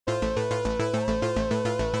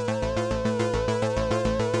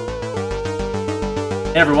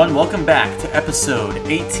Hey everyone, welcome back to episode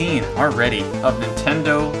 18 already of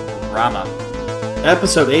Nintendo Rama.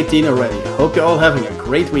 Episode 18 already. Hope you're all having a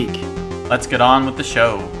great week. Let's get on with the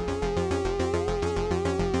show.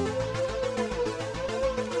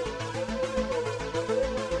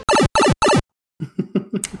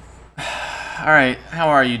 Alright, how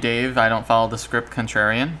are you, Dave? I don't follow the script,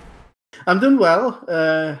 contrarian. I'm doing well.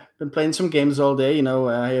 Been playing some games all day.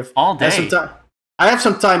 I have all day. I have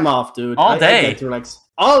some time off, dude. All day. I get to relax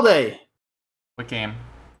all day. What game?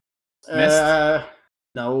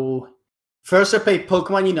 No. First, I played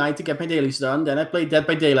Pokemon Unite to get my dailies done. Then I played Dead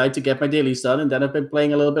by Daylight to get my dailies done, and then I've been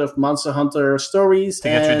playing a little bit of Monster Hunter Stories to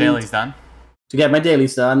get your dailies done. To get my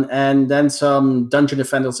dailies done, and then some Dungeon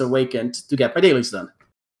Defenders Awakened to get my dailies done.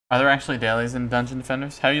 Are there actually dailies in Dungeon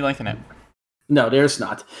Defenders? How are you liking it? No, there's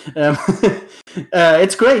not.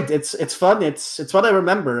 It's great. It's fun. It's what I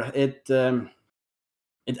remember.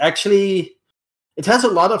 It has a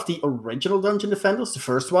lot of the original Dungeon Defenders, the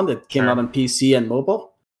first one that came out on PC and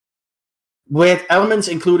mobile, with elements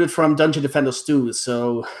included from Dungeon Defenders 2.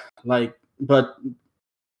 So, but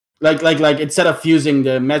instead of using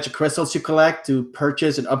the magic crystals you collect to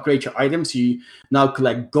purchase and upgrade your items, you now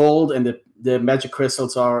collect gold, and the magic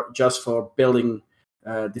crystals are just for building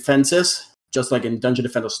defenses, just like in Dungeon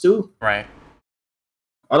Defenders 2. Right.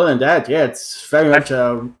 Other than that, yeah, it's very much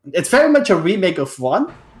a remake of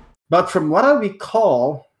 1. But from what I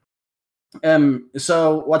recall,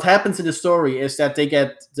 so what happens in the story is that they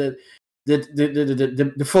get the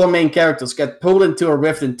 4 main characters get pulled into a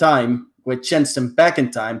rift in time, which sends them back in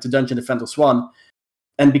time to Dungeon Defenders 1.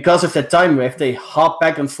 And because of that time rift, they hop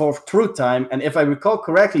back and forth through time. And if I recall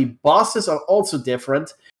correctly, bosses are also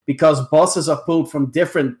different because bosses are pulled from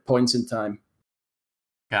different points in time.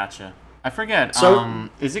 Gotcha. I forget. So,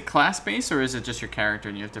 is it class-based or is it just your character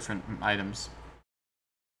and you have different items?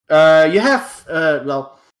 You have,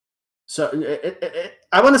 so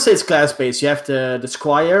I want to say it's class-based. You have the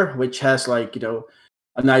Squire, which has a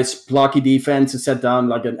nice blocky defense to set down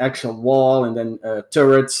like an actual wall, and then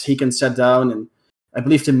turrets he can set down. And I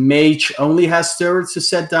believe the Mage only has turrets to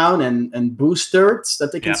set down and boost turrets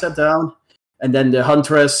that they can set down. And then the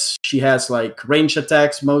Huntress, she has ranged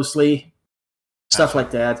attacks mostly, stuff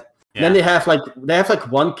like that. Yeah. Then they have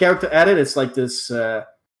one character added. It's like this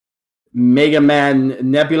Mega Man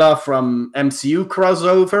Nebula from MCU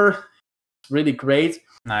crossover. It's really great.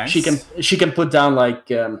 Nice. She can put down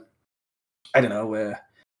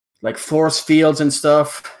force fields and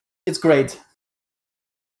stuff. It's great.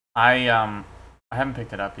 I haven't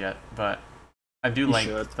picked it up yet, but I do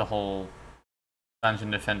the whole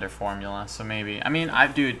Dungeon Defender formula. So maybe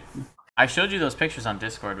I showed you those pictures on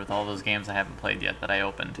Discord with all those games I haven't played yet that I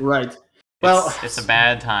opened. Right. It's a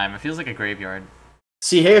bad time. It feels like a graveyard.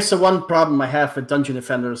 See, here's the one problem I have with Dungeon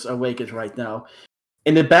Defenders Awakened right now.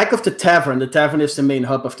 In the back of the tavern is the main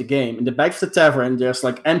hub of the game. In the back of the tavern, there's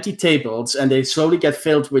empty tables, and they slowly get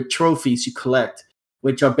filled with trophies you collect,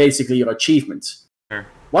 which are basically your achievements. Sure.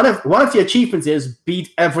 One of the achievements is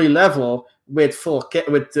beat every level with 4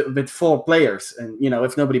 players, and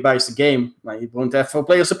if nobody buys the game, you won't have 4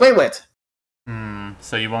 players to play with.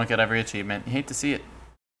 So you won't get every achievement. You hate to see it.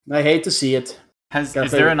 I hate to see it. Is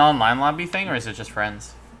there an online lobby thing, or is it just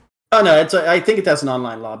friends? Oh no, I think it has an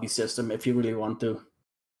online lobby system if you really want to.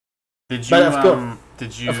 Did you?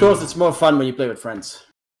 Of course, it's more fun when you play with friends.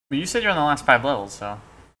 But you said you're on the last 5 levels, so.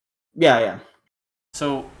 Yeah.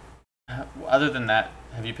 So, other than that,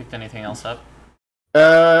 have you picked anything else up?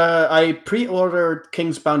 I pre-ordered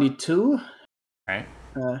King's Bounty 2. Right.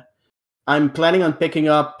 I'm planning on picking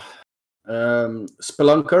up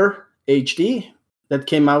Spelunker HD that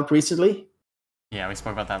came out recently. Yeah, we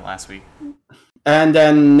spoke about that last week. And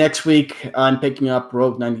then next week, I'm picking up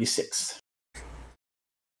Rogue 96.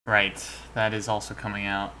 Right, that is also coming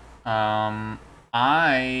out.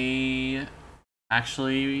 I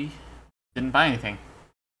actually didn't buy anything.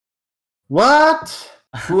 What?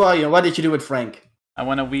 Who are you? What did you do with Frank? I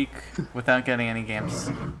went a week without getting any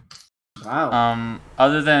games. Wow.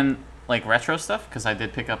 Other than retro stuff, because I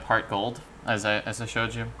did pick up Heart Gold as I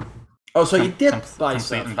showed you. Oh, so you did buy complete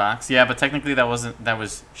stuff in box. Yeah, but technically that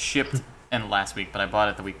was shipped in last week, but I bought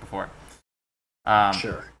it the week before.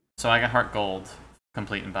 Sure. So I got Heart Gold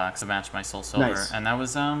complete in box to match my Soul Silver, nice. And that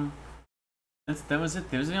was that was it.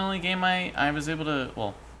 It was the only game I was able to.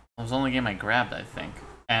 Well, it was the only game I grabbed, I think.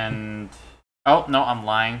 And oh no, I'm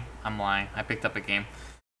lying. I picked up a game.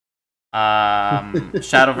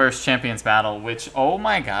 Shadowverse Champions Battle, which, oh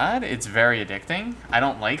my god, it's very addicting. I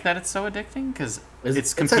don't like that it's so addicting because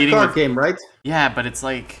it's competing a card with game, right? Yeah, but it's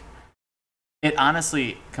It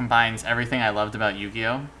honestly combines everything I loved about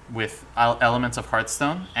Yu-Gi-Oh with elements of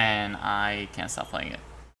Hearthstone, and I can't stop playing it.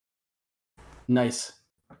 Nice.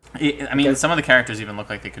 I mean, some of the characters even look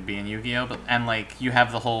like they could be in Yu-Gi-Oh, and like you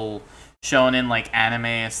have the whole shonen like anime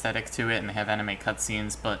aesthetic to it, and they have anime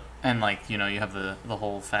cutscenes, and like you have the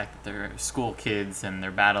whole fact that they're school kids and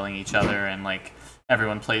they're battling each other, and like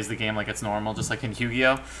everyone plays the game like it's normal, just like in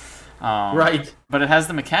Yu-Gi-Oh. Right. But it has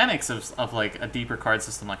the mechanics of like a deeper card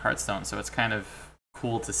system like Hearthstone, so it's kind of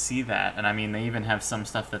cool to see that. And I mean, they even have some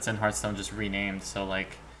stuff that's in Hearthstone just renamed. So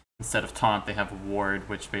like instead of taunt, they have ward,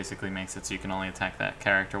 which basically makes it so you can only attack that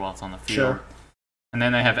character while it's on the field. Sure. And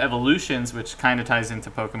then they have evolutions, which kind of ties into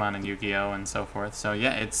Pokemon and Yu-Gi-Oh and so forth. So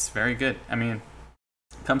yeah, it's very good. I mean,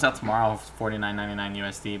 it comes out tomorrow, $49.99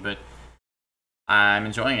 USD, but I'm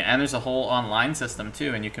enjoying it. And there's a whole online system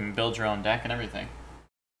too, and you can build your own deck and everything.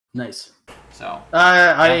 Nice. So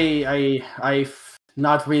I've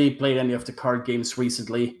not really played any of the card games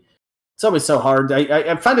recently. It's always so hard.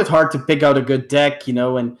 I find it hard to pick out a good deck,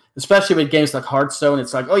 and especially with games like Hearthstone,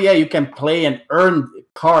 it's like, oh yeah, you can play and earn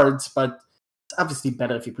cards, but it's obviously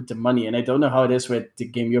better if you put the money in. I don't know how it is with the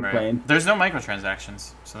game you're playing. There's no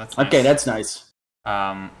microtransactions, so that's nice. Okay, that's nice.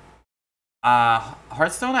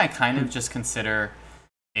 Hearthstone I kind of just consider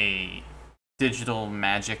a digital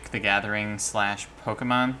Magic the Gathering /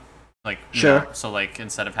 Pokemon. Like, sure. So like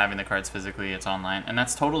instead of having the cards physically, it's online, and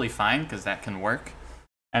that's totally fine because that can work.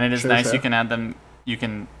 And it is nice. Sure. You can add them. You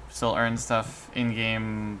can still earn stuff in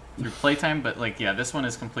game through playtime, but like this one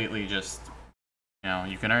is completely just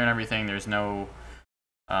you can earn everything. There's no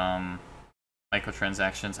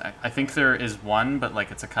microtransactions. I think there is one, but like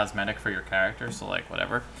it's a cosmetic for your character, so like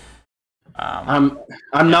whatever. I'm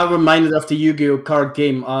now reminded of the Yu-Gi-Oh card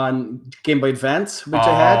game on Game Boy Advance, which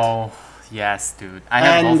I had. Oh yes, dude! I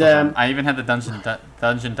had both of them. I even had the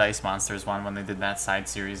Dungeon Dice Monsters one when they did that side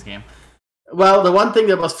series game. Well, the one thing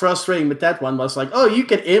that was frustrating with that one was like, oh, you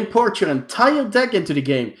can import your entire deck into the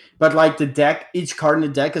game, but like the deck, each card in the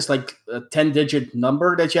deck is like a 10-digit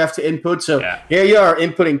number that you have to input. So here you are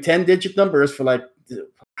inputting 10-digit numbers for like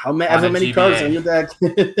however many cards on your deck.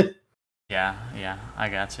 Yeah, I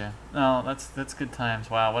got you. No, that's good times.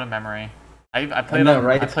 Wow, what a memory. I played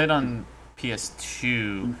on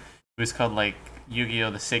PS2. It was called like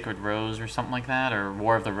Yu-Gi-Oh! The Sacred Rose or something like that, or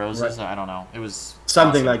War of the Roses. Right. I don't know. It was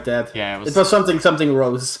something awesome. Like that. Yeah, it was something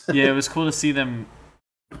Rose. Yeah, it was cool to see them,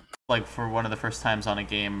 like for one of the first times on a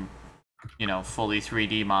game, fully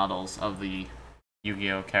 3D models of the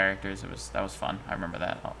Yu-Gi-Oh! Characters. That was fun. I remember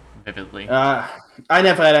that vividly. I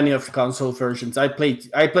never had any of the console versions. I played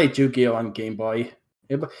Yu-Gi-Oh! On Game Boy.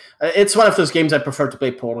 It's one of those games I prefer to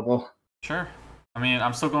play portable. Sure. I mean,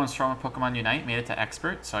 I'm still going strong with Pokemon Unite. Made it to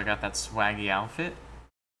Expert, so I got that swaggy outfit.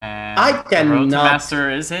 And the Road to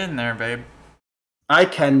Master is in there, babe. I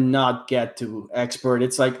cannot get to Expert.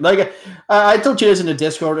 It's like I told you this in the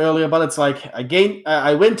Discord earlier, but it's like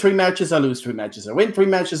I win 3 matches, I lose 3 matches. I win 3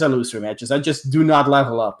 matches, I lose 3 matches. I just do not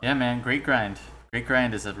level up. Yeah, man, great grind. Great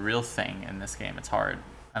grind is a real thing in this game. It's hard.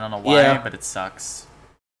 I don't know why, but it sucks.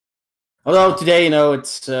 Although today,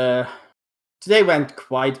 it's. Today went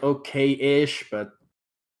quite okay-ish, but...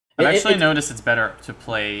 I've actually noticed it's better to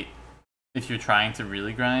play if you're trying to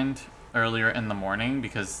really grind earlier in the morning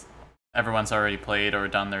because everyone's already played or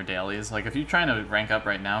done their dailies. Like, if you're trying to rank up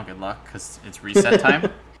right now, good luck, because it's reset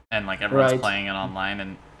time, and, like, everyone's playing it online,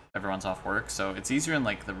 and everyone's off work, so it's easier in,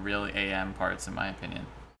 like, the real AM parts, in my opinion.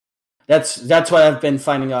 That's what I've been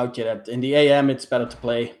finding out, that in the AM, it's better to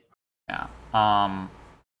play. Yeah. I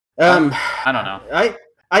don't know.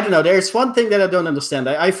 I don't know. There's one thing that I don't understand.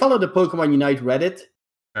 I follow the Pokemon Unite Reddit,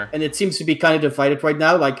 and it seems to be kind of divided right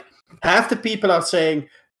now. Like, half the people are saying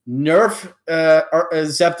nerf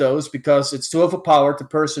Zapdos because it's too overpowered.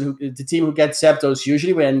 The team who gets Zapdos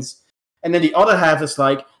usually wins. And then the other half is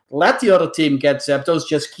like, let the other team get Zapdos,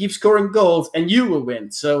 just keep scoring gold, and you will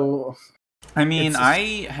win. So, I mean,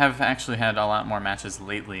 I have actually had a lot more matches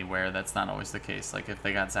lately where that's not always the case. Like, if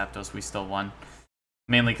they got Zapdos, we still won.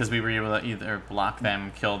 Mainly because we were able to either block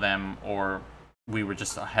them, kill them, or we were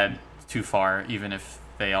just ahead too far, even if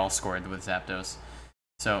they all scored with Zapdos.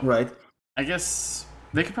 So, I guess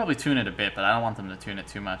they could probably tune it a bit, but I don't want them to tune it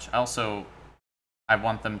too much. Also, I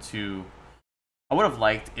want them to... I would have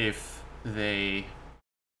liked if they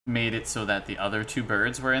made it so that the other 2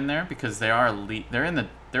 birds were in there, because they are they're in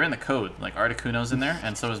the code. Like, Articuno's in there,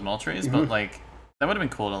 and so is Moltres, but like that would have been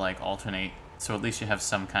cool to like alternate, so at least you have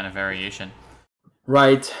some kind of variation.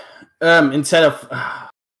 Right. Instead of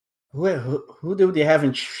who do they have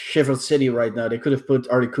in Shiver City right now? They could have put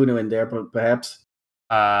Articuno in there, but perhaps.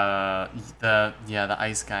 The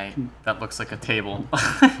ice guy that looks like a table.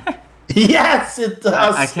 Yes, it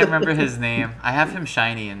does. I can't remember his name. I have him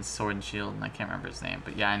shiny in Sword and Shield, and I can't remember his name.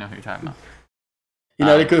 But yeah, I know who you're talking about.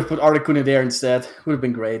 They could have put Articuno there instead. Would have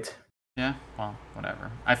been great. Yeah, well,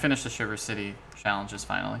 whatever. I finished the Shiver City challenges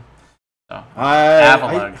finally. So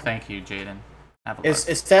Avalug, thank you, Jaden.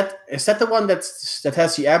 Is that the one that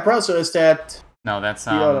has the Abras, or is that? No, that's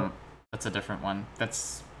a different one.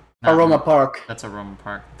 That's Aroma Park. That's Aroma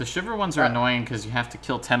Park. The Shiver ones are annoying because you have to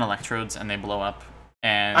kill 10 electrodes and they blow up.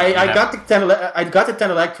 And I got the 10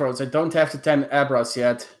 electrodes. I don't have the 10 Abras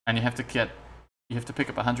yet. And you have to pick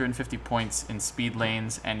up 150 points in speed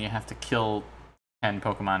lanes, and you have to kill 10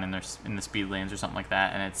 Pokemon in the speed lanes or something like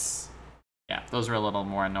that. And those are a little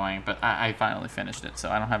more annoying. But I finally finished it, so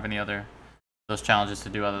I don't have any other those challenges to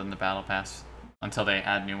do other than the battle pass until they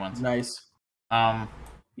add new ones. Nice. I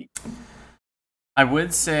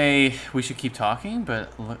would say we should keep talking,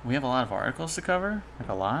 but we have a lot of articles to cover, like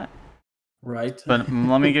a lot. Right. But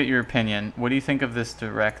let me get your opinion. What do you think of this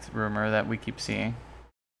direct rumor that we keep seeing?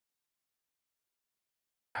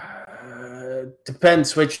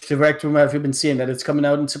 Depends which direct rumor have you been seeing, that it's coming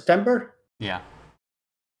out in September? Yeah.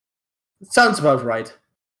 It sounds about right.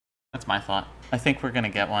 That's my thought. I think we're going to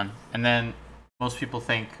get one. And then most people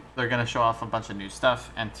think they're going to show off a bunch of new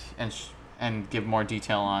stuff and give more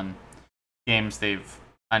detail on games they've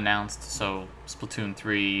announced. So Splatoon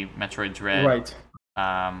 3, Metroid Dread, right.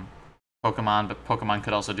 Pokemon, but Pokemon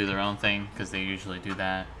could also do their own thing because they usually do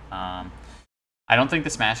that. I don't think the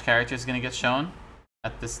Smash character is going to get shown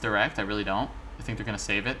at this direct. I really don't. I think they're going to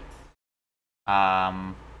save it.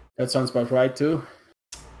 That sounds about right too.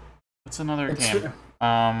 What's another game?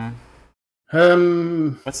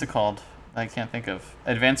 What's it called? I can't think of.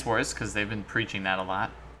 Advance Wars, because they've been preaching that a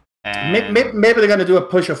lot. And maybe they're going to do a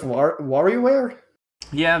push of WarioWare?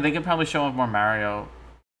 Yeah, they could probably show off more Mario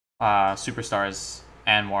Superstars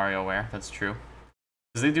and WarioWare. That's true.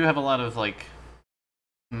 Because they do have a lot of, like,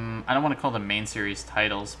 I don't want to call them main series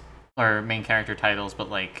titles, or main character titles, but,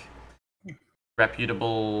 like,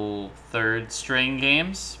 reputable third-string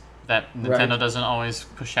games that Nintendo doesn't always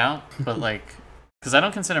push out. But, like, because I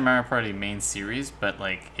don't consider Mario Party main series, but,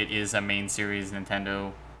 like, it is a main series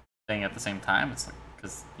Nintendo thing at the same time. It's like,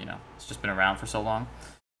 because, it's just been around for so long.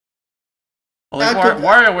 But, like,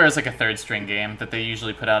 WarioWare is like a third-string game that they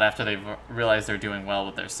usually put out after they've realized they're doing well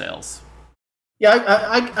with their sales. Yeah,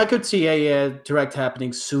 I could see a direct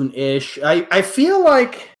happening soon-ish. I feel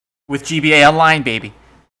like... With GBA Online, baby.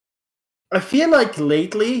 I feel like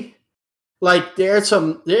lately, like, there is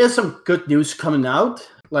some good news coming out.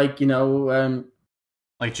 Like,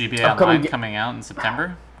 like GBA Online coming out in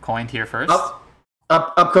September? Coined here first?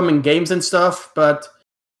 Upcoming games and stuff, but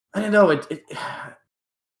I don't know,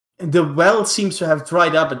 the well seems to have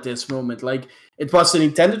dried up at this moment. Like, it was the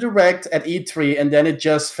Nintendo Direct at E3, and then it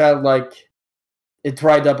just felt like it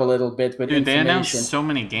dried up a little bit with information. They announced so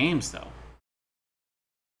many games, though.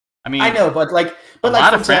 I mean, I know, but a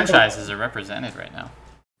lot of franchises are represented right now.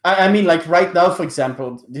 I mean, like, right now, for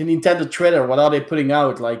example, the Nintendo Twitter, what are they putting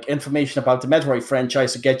out? Like, information about the Metroid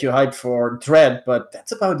franchise to get you hyped for Dread, but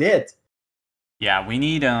that's about it. Yeah, we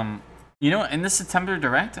need, in this September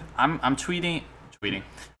Direct, I'm tweeting.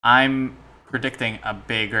 I'm predicting a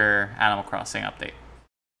bigger Animal Crossing update.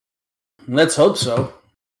 Let's hope so.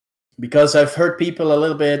 Because I've heard people a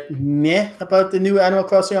little bit meh about the new Animal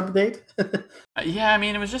Crossing update. Yeah, I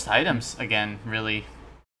mean, it was just items again, really.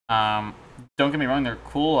 Don't get me wrong, they're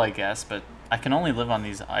cool, I guess, but I can only live on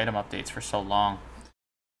these item updates for so long.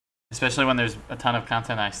 Especially when there's a ton of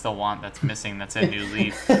content I still want that's missing, that's in New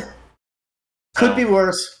Leaf. Could be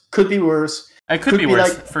worse. It could be worse,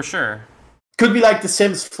 for sure. Could be like The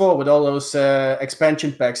Sims 4 with all those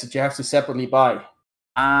expansion packs that you have to separately buy.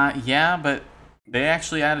 Yeah, but they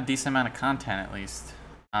actually add a decent amount of content, at least.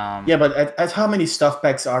 Yeah, but at how many stuff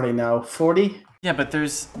packs are they now? 40? Yeah, but they're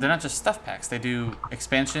not just stuff packs. They do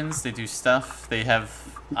expansions, they do stuff, they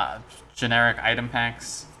have generic item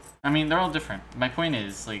packs. I mean, they're all different. My point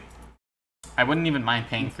is, like, I wouldn't even mind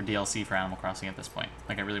paying for DLC for Animal Crossing at this point.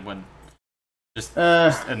 Like, I really wouldn't. Just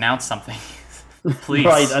announce something. Please.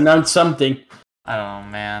 Right, announce something. Oh,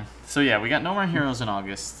 man. So, yeah, we got No More Heroes in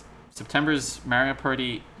August. September's Mario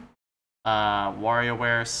Party,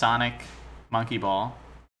 WarioWare, Sonic, Monkey Ball.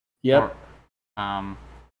 Yep. And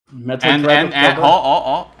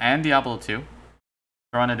Diablo 2.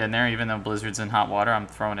 Throwing it in there, even though Blizzard's in hot water, I'm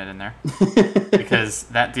throwing it in there. Because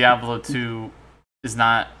that Diablo 2 is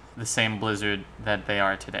not the same Blizzard that they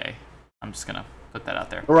are today. I'm just gonna put that out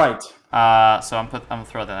there. Right. So I'm gonna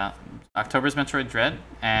throw that out. October's Metroid Dread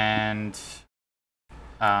and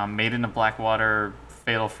Maiden of Blackwater,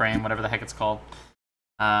 Fatal Frame, whatever the heck it's called.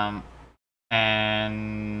 And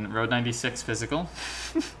Road 96 Physical.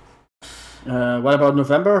 What about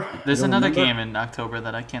November? There's another game in October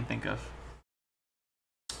that I can't think of.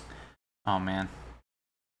 Oh man,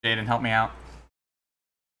 Jaden, help me out.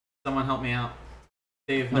 Someone help me out.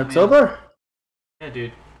 Dave, help October? Me out. Yeah,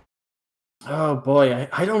 dude. Oh boy,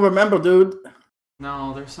 I don't remember, dude.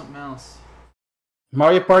 No, there's something else.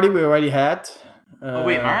 Mario Party we already had. Oh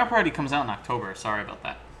wait, Mario Party comes out in October. Sorry about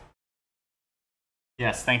that.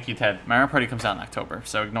 Yes, thank you, Ted. Mario Party comes out in October,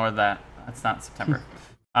 so ignore that. That's not September.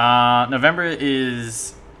 November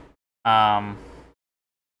is Shin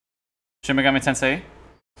Megami Tensei.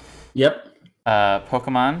 Yep.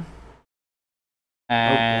 Pokemon.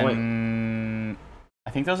 And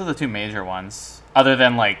I think those are the two major ones. Other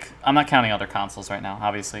than I'm not counting other consoles right now,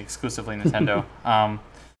 obviously, exclusively Nintendo.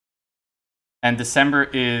 And December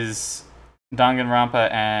is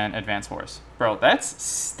Danganronpa and Advance Wars. Bro, that's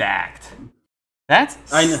stacked. That's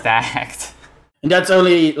stacked. And that's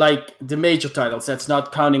only the major titles. That's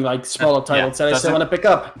not counting smaller titles that I still want to pick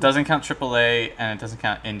up. Doesn't count AAA and it doesn't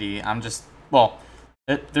count indie. I'm just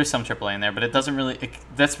there's some AAA in there, but it doesn't really.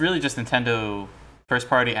 That's really just Nintendo first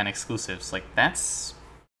party and exclusives. That's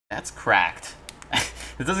cracked.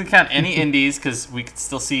 It doesn't count any indies because we could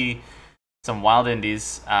still see some wild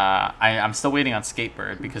indies. I'm still waiting on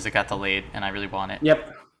Skatebird because it got delayed and I really want it.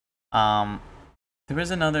 Yep. There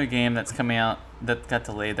was another game that's coming out that got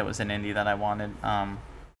delayed that was an indie that I wanted.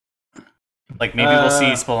 Maybe we'll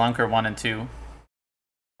see Spelunker 1 and 2.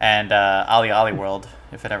 And Ali World,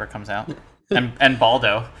 if it ever comes out. and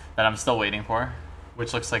Baldo, that I'm still waiting for,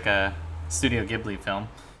 which looks like a Studio Ghibli film.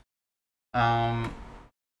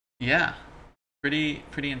 Yeah. Pretty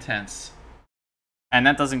intense. And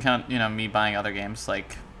that doesn't count, me buying other games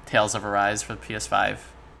like Tales of Arise for the PS5.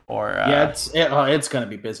 Or, it's gonna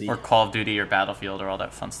be busy. Or Call of Duty or Battlefield or all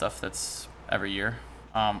that fun stuff that's every year.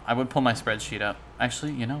 I would pull my spreadsheet up.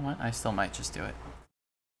 Actually, you know what? I still might just do it.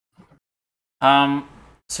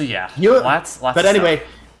 So yeah, lots. But anyway,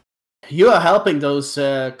 stuff. You are helping those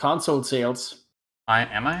console sales.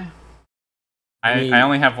 Am I? I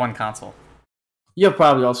only have one console. You're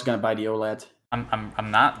probably also gonna buy the OLED.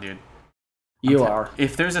 I'm not, dude. You are.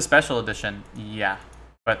 If there's a special edition, yeah,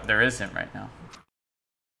 but there isn't right now.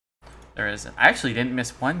 There isn't. I actually didn't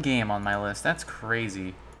miss one game on my list. That's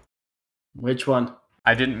crazy. Which one?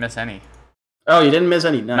 I didn't miss any. Oh, you didn't miss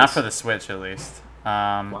any? Nice. Not for the Switch, at least.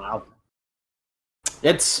 Wow.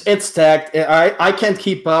 It's stacked. I can't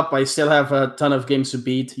keep up. I still have a ton of games to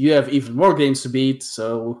beat. You have even more games to beat,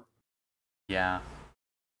 so... Yeah.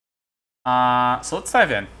 So let's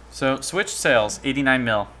dive in. So, Switch sales, 89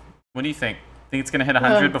 mil. What do you think? Think it's going to hit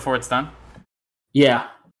 100 before it's done? Yeah.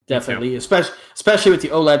 Definitely, especially with the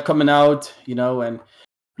OLED coming out, and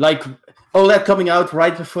OLED coming out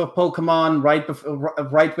right before Pokemon, right with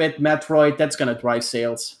Metroid. That's gonna drive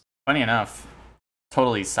sales. Funny enough,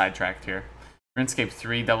 totally sidetracked here. RuneScape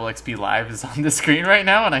 3 Double XP Live is on the screen right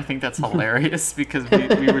now, and I think that's hilarious because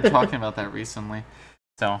we were talking about that recently.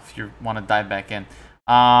 So if you want to dive back in,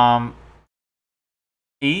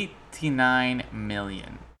 89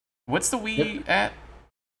 million. What's the Wii at?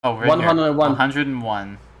 Oh, right 101.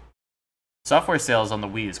 101. Software sales on the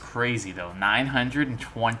Wii is crazy though.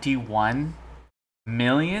 921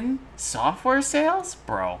 million software sales,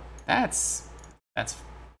 bro. That's.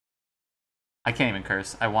 I can't even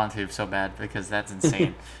curse. I want to so bad because that's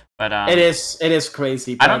insane. But it is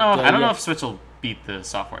crazy. I don't know. I don't know if Switch will beat the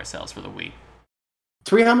software sales for the Wii.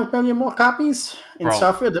 300 million more copies in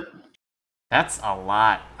software. That's a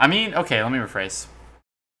lot. I mean, okay. Let me rephrase.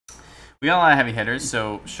 We got a lot of heavy hitters,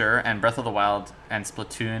 so sure. And Breath of the Wild and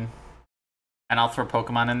Splatoon. And I'll throw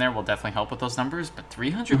Pokemon in there. Will definitely help with those numbers. But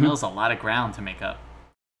 300 mil is a lot of ground to make up.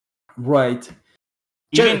 Right.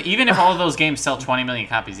 Even if all of those games sell 20 million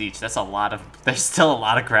copies each, that's a lot of. There's still a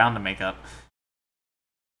lot of ground to make up.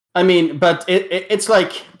 I mean, but it's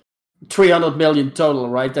 300 million total,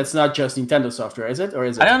 right? That's not just Nintendo software, is it? Or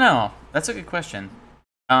is it? I don't know. That's a good question.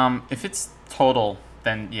 If it's total,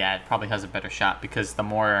 then yeah, it probably has a better shot because the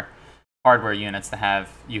more hardware units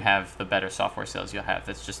you have, the better software sales you'll have.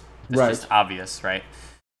 That's just obvious, right?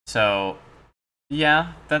 So,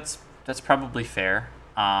 yeah, that's probably fair.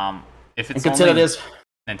 If it's only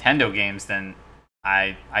Nintendo games, then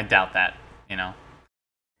I doubt that,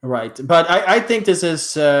 Right, but I think this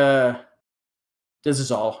is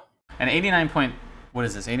all. And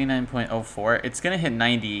 89.04. It's gonna hit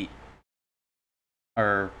 90,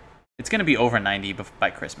 or it's gonna be over 90 by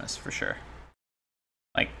Christmas for sure.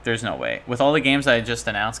 There's no way with all the games I just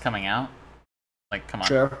announced coming out. Come on.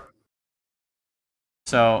 Sure.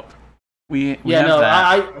 So we have no,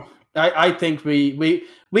 that. I think we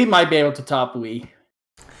might be able to top Wii.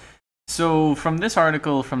 So from this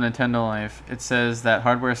article from Nintendo Life, it says that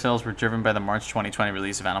hardware sales were driven by the March 2020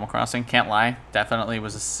 release of Animal Crossing. Can't lie, definitely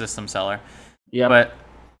was a system seller. Yeah. But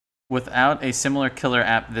without a similar killer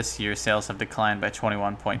app this year, sales have declined by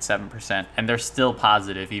 21.7%, and they're still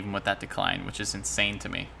positive even with that decline, which is insane to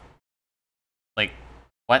me. Like,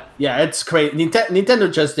 what? Yeah, it's crazy.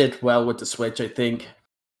 Nintendo just did well with the Switch, I think.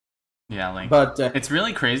 Yeah, like, but it's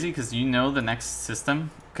really crazy because the next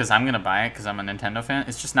system, because I'm gonna buy it because I'm a Nintendo fan.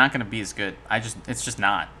 It's just not gonna be as good. It's just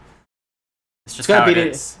not. It's just how it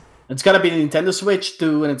is. It's gonna be the Nintendo Switch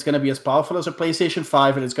 2, and it's gonna be as powerful as a PlayStation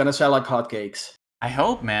 5, and it's gonna sell like hotcakes. I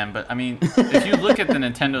hope, man. But I mean, if you look at the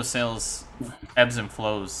Nintendo sales ebbs and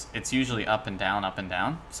flows, it's usually up and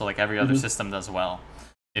down. So like every other system does well,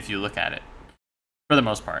 if you look at it. For the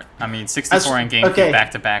most part. I mean, 64 and GameCube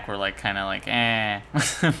back to back were like kind of like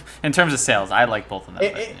in terms of sales, I like both of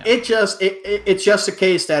them. It's just a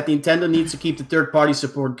case that Nintendo needs to keep the third-party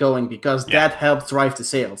support going because that helps drive the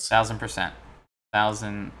sales. 1000%.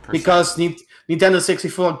 Because Nintendo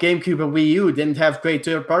 64, GameCube, and Wii U didn't have great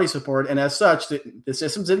third-party support, and as such, the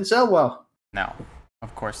systems didn't sell well. No,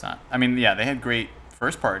 of course not. I mean, yeah, they had great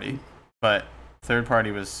first-party, but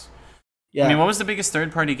third-party was... Yeah. I mean, what was the biggest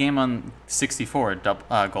third-party game on 64?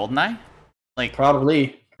 GoldenEye? Like,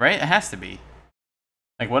 probably. Right? It has to be.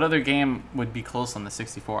 Like, what other game would be close on the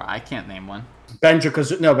 64? I can't name one.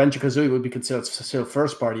 Banjo-Kazooie would be considered still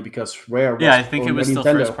first-party because Rare was... Yeah, I think it was still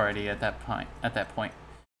first-party at that point.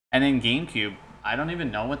 And then GameCube, I don't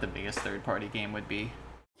even know what the biggest third-party game would be.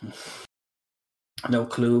 No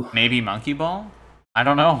clue. Maybe Monkey Ball? I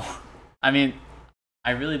don't know. I mean,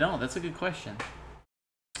 I really don't. That's a good question.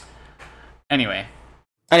 Anyway,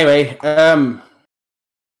 next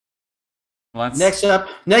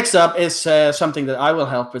up is something that I will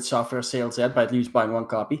help with software sales by at least buying one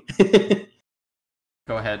copy.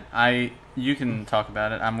 Go ahead. You can talk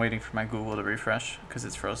about it. I'm waiting for my Google to refresh because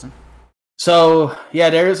it's frozen. So yeah,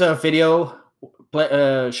 there is a video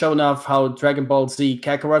showing off how Dragon Ball Z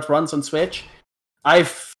Kakarot runs on Switch.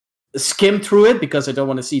 I've skimmed through it because I don't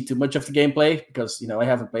want to see too much of the gameplay because I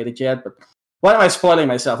haven't played it yet, but. Why am I spoiling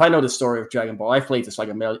myself? I know the story of Dragon Ball. I've played this like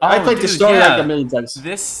a million. I played this story like a million times.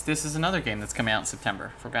 This is another game that's coming out in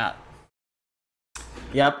September. Forgot.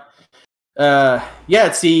 Yep.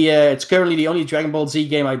 It's currently the only Dragon Ball Z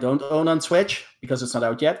game I don't own on Switch because it's not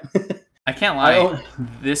out yet. I can't lie.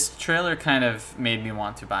 This trailer kind of made me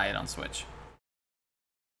want to buy it on Switch.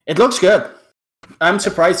 It looks good. I'm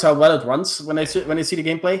surprised how well it runs when I see the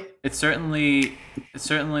gameplay. It certainly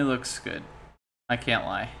looks good. I can't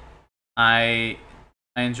lie. I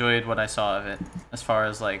enjoyed what I saw of it as far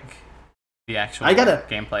as like the actual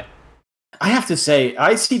gameplay. I have to say,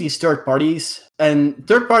 I see these third parties, and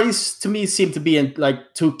third parties to me seem to be in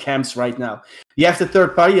like two camps right now. You have the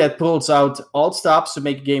third party that pulls out alt stops to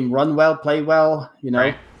make a game run well, play well,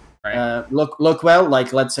 right. Look well,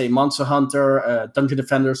 like let's say Monster Hunter, Dungeon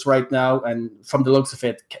Defenders right now, and from the looks of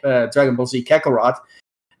it, Dragon Ball Z Kakarot.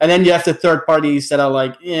 And then you have the third parties that are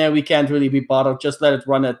like, we can't really be bothered. Just let it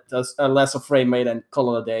run at a lesser frame rate and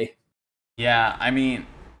call it a day. Yeah, I mean,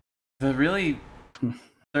 the really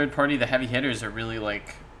third party, the heavy hitters are really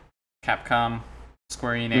like Capcom,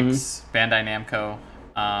 Square Enix, Bandai Namco,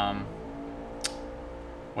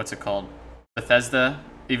 what's it called? Bethesda.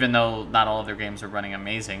 Even though not all of their games are running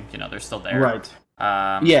amazing, they're still there. Right.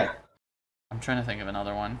 Yeah. I'm trying to think of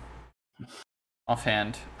another one.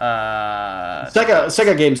 Offhand.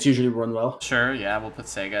 Sega games usually run well. Sure, yeah, we'll put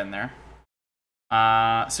Sega in there.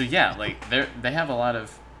 So yeah, like they have a lot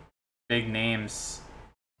of big names.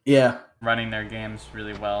 Yeah. Running their games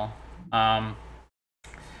really well.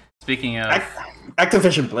 Speaking of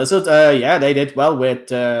Activision Blizzard, they did well with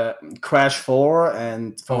Crash 4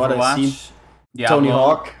 and from what I've seen, Diablo. Tony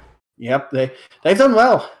Hawk. Yep, they've done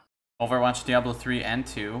well. Overwatch, Diablo 3 and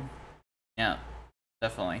 2. Yeah,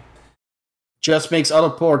 definitely. Just makes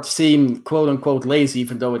other ports seem quote unquote lazy,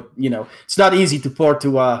 even though it's not easy to port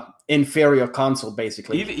to a inferior console,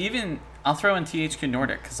 basically. Even I'll throw in THQ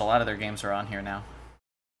Nordic because a lot of their games are on here now,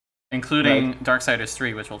 including Darksiders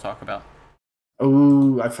 3, which we'll talk about.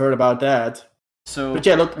 Oh, I've heard about that. But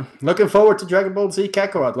yeah, looking forward to Dragon Ball Z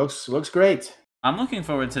Kakarot. Looks great. I'm looking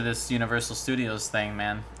forward to this Universal Studios thing,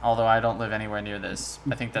 man. Although I don't live anywhere near this,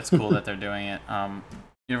 I think that's cool that they're doing it.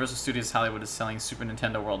 Universal Studios Hollywood is selling Super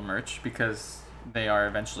Nintendo World merch because they are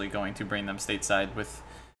eventually going to bring them stateside with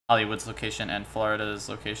Hollywood's location and Florida's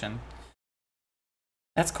location.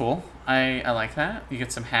 That's cool. I like that. You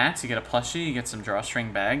get some hats, you get a plushie, you get some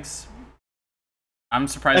drawstring bags. I'm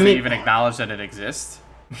surprised they even acknowledge that it exists.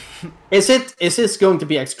 Is this going to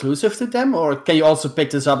be exclusive to them, or can you also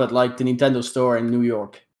pick this up at like the Nintendo store in New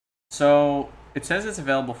York? So it says it's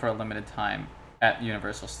available for a limited time at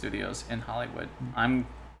Universal Studios in Hollywood. I'm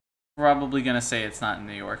probably gonna say it's not in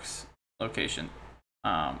New York's location.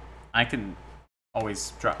 I can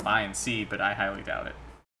always drop by and see, but I highly doubt it.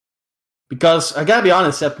 Because I gotta be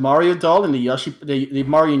honest, that Mario doll and the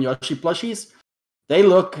Mario and Yoshi plushies, they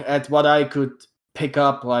look at what I could pick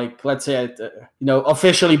up, like let's say at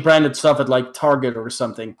officially branded stuff at like Target or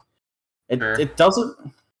something. It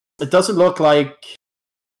doesn't look like,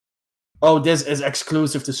 oh, this is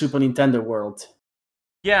exclusive to Super Nintendo World.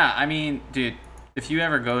 Yeah, I mean, dude, if you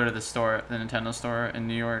ever go to the store, the Nintendo store in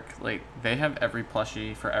New York, like they have every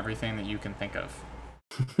plushie for everything that you can think of.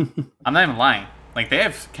 I'm not even lying. Like they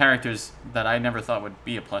have characters that I never thought would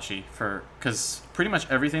be a plushie for, because pretty much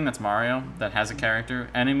everything that's Mario that has a character,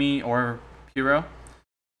 enemy or hero,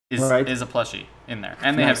 is a plushie in there,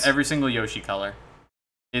 and they have every single Yoshi color.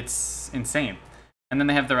 It's insane. And then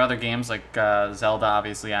they have their other games like Zelda,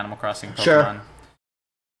 obviously, Animal Crossing, Pokemon.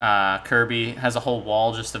 Sure. Kirby has a whole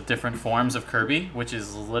wall just of different forms of Kirby, which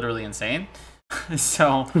is literally insane.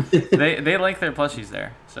 So they like their plushies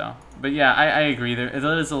there. So, but yeah, I agree. It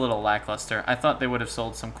is a little lackluster. I thought they would have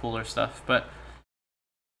sold some cooler stuff, but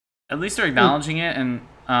at least they're acknowledging it. And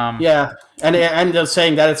yeah, and they're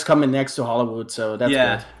saying that it's coming next to Hollywood, so that's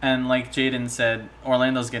good. And like Jaden said,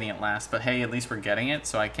 Orlando's getting it last, but hey, at least we're getting it,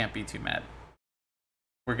 so I can't be too mad.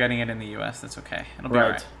 We're getting it in the U.S. That's okay. It'll be all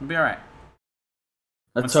right. It'll be all right.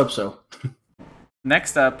 Let's hope so.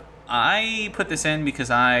 Next up, I put this in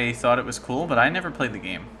because I thought it was cool, but I never played the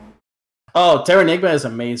game. Oh, Terranigma is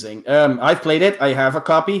amazing. I've played it. I have a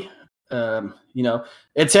copy.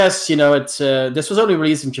 It says, it's this was only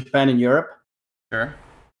released in Japan and Europe. Sure.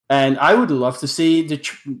 And I would love to see the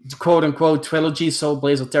quote-unquote trilogy Soul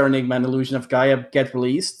Blaze of Terranigma and Illusion of Gaia get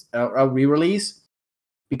released, or re-release.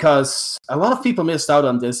 Because a lot of people missed out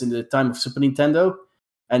on this in the time of Super Nintendo.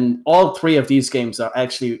 And all three of these games are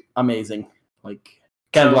actually amazing. Like,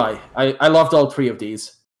 can't lie. I loved all three of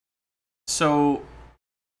these. So,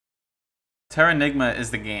 Terranigma is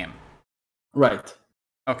the game. Right.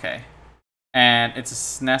 Okay. And it's a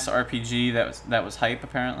SNES RPG that was hype,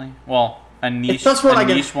 apparently. Well, a niche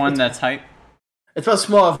one that's hype. It was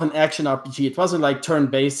more of an action RPG. It wasn't like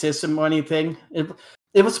turn-based system or anything. It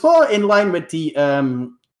was more in line with the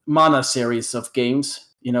Mana series of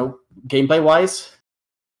games, gameplay-wise.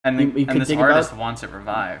 And this artist wants it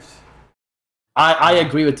revived. I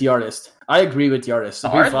agree with the artist. The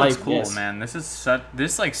art looks cool, man.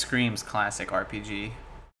 This screams classic RPG.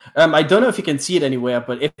 I don't know if you can see it anywhere,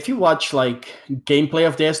 but if you watch like gameplay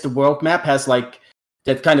of this, the world map has like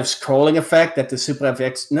that kind of scrolling effect that the Super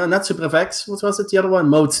FX. No, not Super FX. What was it? The other one,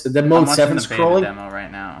 Mode 7 scrolling. I'm demo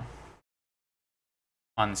right now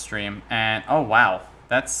on the stream, and oh wow,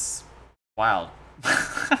 that's wild.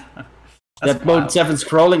 That Mode 7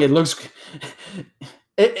 scrolling, it looks.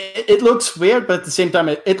 It looks weird, but at the same time,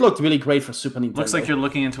 it looked really great for Super Nintendo. Looks like you're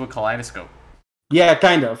looking into a kaleidoscope. Yeah,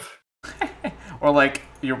 kind of. Or like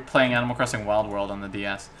you're playing Animal Crossing Wild World on the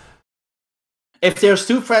DS. If there's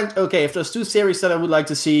two series that I would like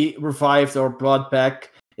to see revived or brought back,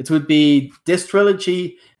 it would be this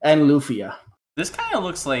trilogy and Lufia. This kind of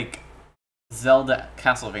looks like Zelda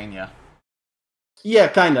Castlevania. Yeah,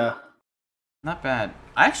 kinda. Not bad.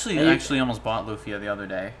 I actually almost bought Lufia the other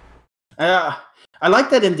day. I like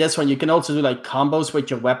that in this one you can also do like combos with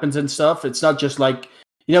your weapons and stuff. It's not just like,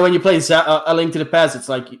 when you play A Link to the Past, it's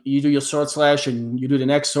like you do your sword slash and you do the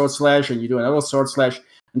next sword slash and you do another sword slash.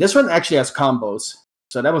 And this one actually has combos,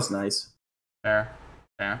 so that was nice. Fair.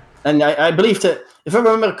 And I believe that, if I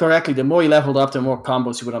remember correctly, the more you leveled up, the more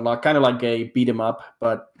combos you would unlock. Kind of like a beat 'em up,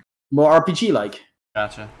 but more RPG-like.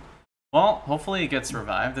 Gotcha. Well, hopefully it gets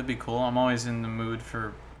revived. That'd be cool. I'm always in the mood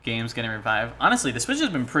for games getting revived. Honestly, the Switch has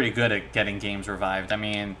been pretty good at getting games revived. I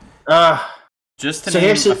mean, just to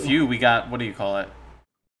name a few, we got, what do you call it?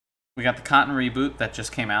 We got the Cotton reboot that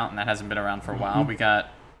just came out, and that hasn't been around for a while. We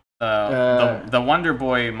got the Wonder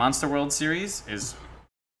Boy Monster World series is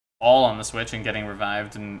all on the Switch and getting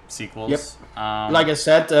revived in sequels. Yep. Like I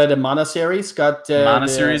said, the Mana series got...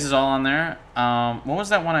 series is all on there. What was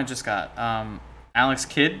that one I just got? Alex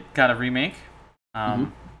Kidd got a remake.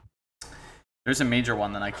 There's a major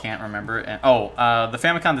one that I can't remember. And the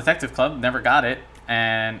Famicom Detective Club, never got it.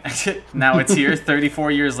 And now it's here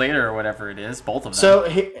 34 years later or whatever it is, both of them. So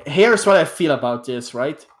here's what I feel about this,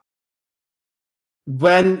 right?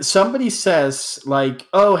 When somebody says, like,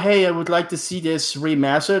 oh, hey, I would like to see this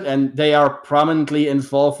remastered, and they are prominently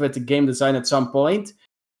involved with the game design at some point,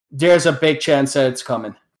 there's a big chance that it's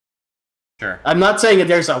coming. Sure. I'm not saying that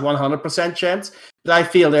there's a 100% chance, but I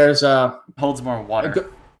feel there's a... Holds more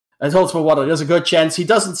water. I told for Water, there's a good chance he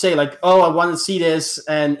doesn't say like, "Oh, I want to see this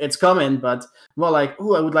and it's coming," but more like,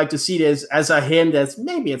 "Oh, I would like to see this," as a hint that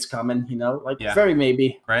maybe it's coming. Like very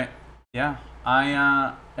maybe. Right. Yeah.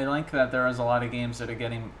 I like that there is a lot of games that are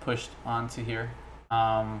getting pushed onto here.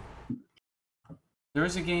 There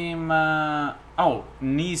is a game.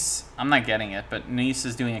 Nice. I'm not getting it, but Nice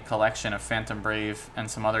is doing a collection of Phantom Brave and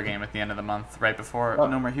some other game at the end of the month, right before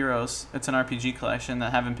No More Heroes. It's an RPG collection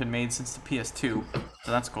that haven't been made since the PS2,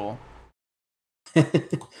 so that's cool.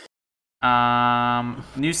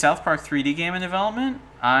 New South Park 3D game in development.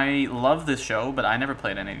 I love this show, but I never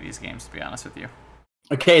played any of these games, to be honest with you.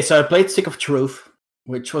 Okay, so I played Stick of Truth,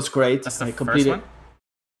 which was great. That's the first one?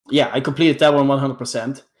 Yeah, I completed that one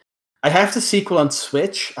 100%. I have the sequel on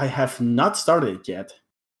Switch. I have not started it yet.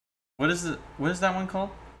 What is that one called?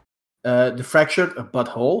 The Fractured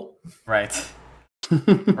Butthole. Right.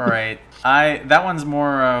 Right. That one's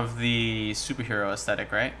more of the superhero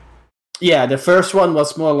aesthetic, right? Yeah, the first one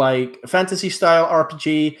was more like a fantasy style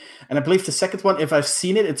RPG, and I believe the second one, if I've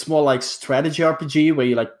seen it, it's more like strategy RPG where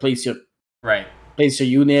you like place your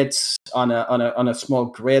units on a small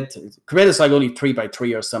grid. Grid is like only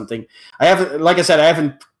 3x3 or something. I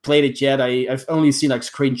haven't played it yet. I've only seen like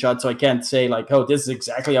screenshots, so I can't say like, oh, this is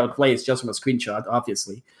exactly how it plays just from a screenshot,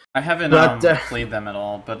 obviously. I haven't played them at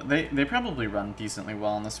all, but they probably run decently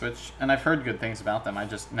well on the Switch, and I've heard good things about them. I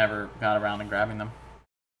just never got around to grabbing them.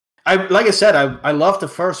 I loved the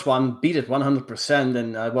first one, beat it 100%,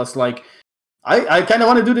 and I was like, I kind of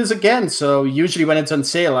want to do this again. So usually when it's on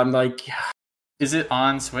sale, I'm like, is it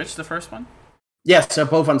on Switch, the first one? Yes, they're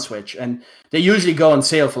both on Switch, and they usually go on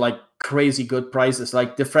sale for like crazy good prices,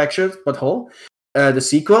 like The Fractured Butthole, the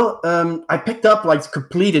sequel. I picked up like the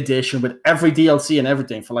complete edition with every DLC and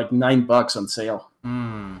everything for like $9 on sale.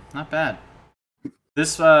 Not bad.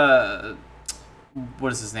 This what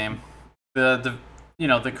is his name? The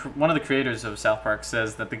one of the creators of South Park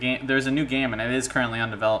says that there's a new game and it is currently in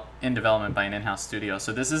development by an in-house studio.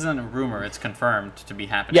 So this isn't a rumor; it's confirmed to be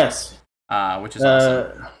happening. Yes, which is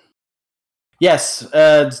awesome. Yes,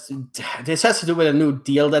 this has to do with a new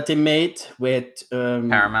deal that they made with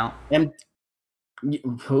Paramount and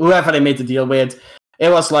whoever they made the deal with. It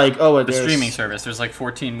was like, the streaming service. There's like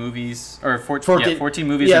 14 movies or 14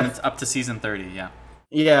 movies, and it's up to season 30. Yeah.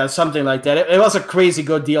 Yeah, something like that. It was a crazy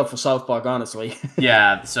good deal for South Park, honestly.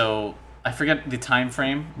 Yeah, so I forget the time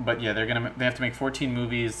frame, but yeah, they have to make 14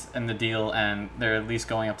 movies in the deal, and they're at least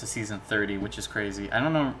going up to season 30, which is crazy. I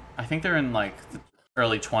don't know. I think they're in like the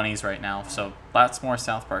early 20s right now, so lots more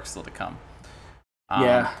South Park still to come.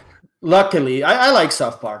 Yeah, luckily, I like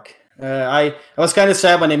South Park. I was kind of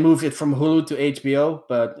sad when they moved it from Hulu to HBO,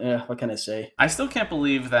 but what can I say? I still can't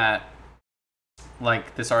believe that.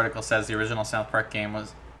 Like this article says, the original South Park game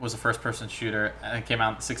was a first-person shooter, and it came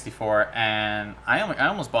out in 64, and I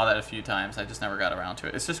almost bought it a few times. I just never got around to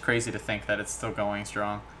it. It's just crazy to think that it's still going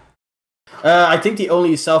strong. I think the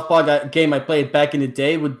only South Park game I played back in the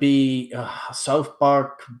day would be South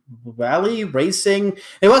Park Rally Racing.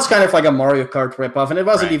 It was kind of like a Mario Kart ripoff, and it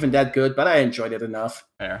wasn't even that good, but I enjoyed it enough.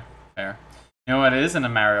 Fair. You know what? It isn't a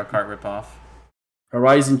Mario Kart ripoff.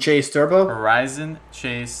 Horizon Chase Turbo? Horizon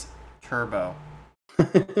Chase Turbo.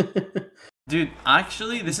 Dude,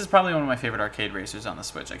 actually, this is probably one of my favorite arcade racers on the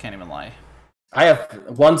Switch. I can't even lie. I have,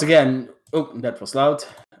 once again... Oh, that was loud.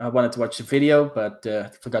 I wanted to watch the video, but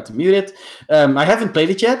forgot to mute it. I haven't played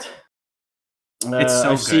it yet. It's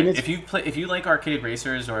so good. If you like arcade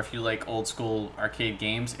racers, or if you like old school arcade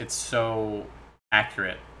games, it's so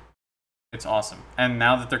accurate. It's awesome. And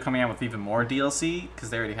now that they're coming out with even more DLC, because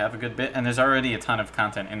they already have a good bit, and there's already a ton of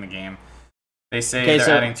content in the game. They say they're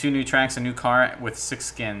adding 2 new tracks, a new car with 6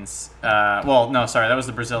 skins. That was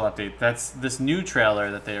the Brazil update. This new trailer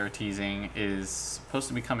that they are teasing is supposed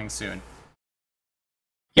to be coming soon.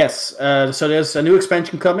 Yes, so there's a new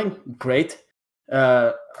expansion coming. Great.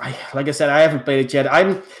 Like I said, I haven't played it yet.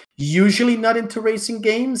 I'm usually not into racing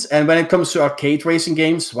games, and when it comes to arcade racing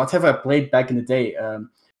games, what have I played back in the day? I'm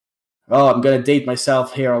going to date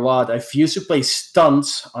myself here a lot. I used to play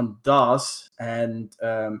Stunts on DOS, and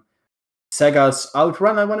Sega's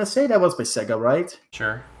Outrun, I want to say. That was by Sega, right?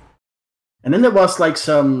 Sure. And then there was like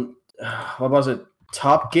some, what was it?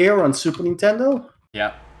 Top Gear on Super Nintendo?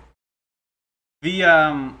 Yeah.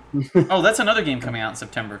 That's another game coming out in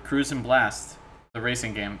September. Cruise and Blast, the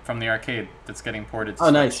racing game from the arcade that's getting ported to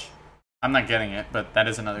Switch. Nice. I'm not getting it, but that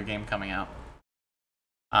is another game coming out.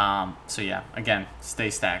 So yeah, again, stay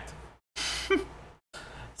stacked.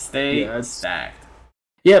 Stay stacked.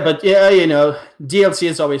 Yeah, but DLC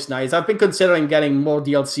is always nice. I've been considering getting more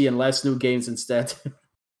DLC and less new games instead.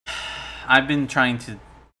 I've been trying to...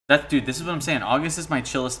 This is what I'm saying. August is my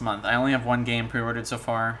chillest month. I only have 1 game pre-ordered so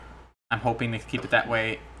far. I'm hoping to keep it that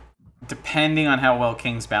way. Depending on how well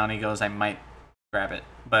King's Bounty goes, I might grab it.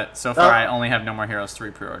 But so far, I only have No More Heroes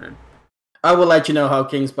 3 pre-ordered. I will let you know how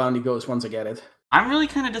King's Bounty goes once I get it. I'm really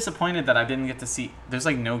kind of disappointed that I didn't get to see... There's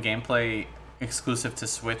like no gameplay exclusive to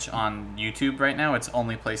Switch on YouTube right now. It's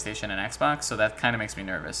only PlayStation and Xbox, so that kind of makes me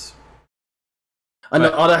nervous. On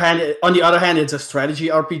the other hand, it's a strategy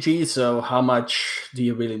RPG, so how much do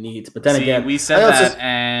you really need? But then again, we said that,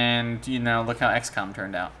 and look how XCOM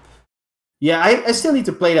turned out. Yeah, I still need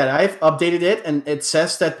to play that. I've updated it, and it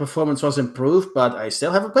says that performance was improved, but I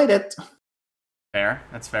still haven't played it. Fair.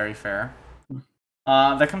 That's very fair.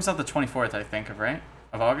 That comes out the 24th, I think,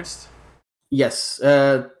 of August? Yes,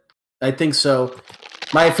 I think so.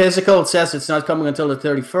 My physical says it's not coming until the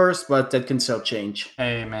 31st, but that can still change.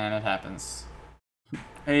 Hey, man, it happens.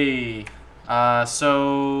 Hey,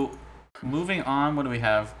 so moving on, what do we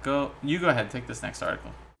have? You go ahead, take this next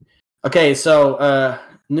article. Okay, so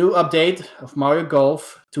new update of Mario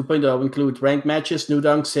Golf 2.0 include ranked matches, New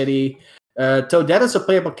Donk City. Toadette is a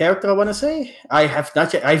playable character, I want to say. I have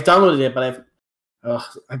not yet. I've downloaded it, but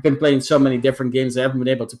I've been playing so many different games, I haven't been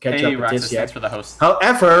able to catch up with this yet. Thanks for the host.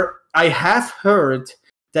 However, I have heard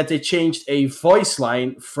that they changed a voice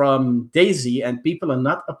line from Daisy, and people are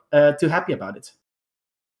not too happy about it.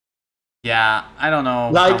 Yeah, I don't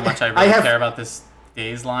know how much I really care about this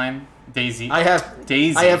Daisy line. Daisy.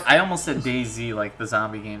 I almost said Daisy, like the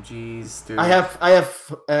zombie game. Jeez, dude. I have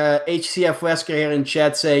HCF Wesker here in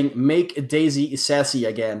chat saying, "Make Daisy sassy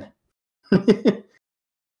again."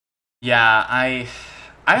 Yeah, I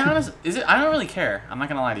honestly, I don't really care. I'm not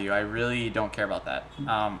gonna lie to you. I really don't care about that.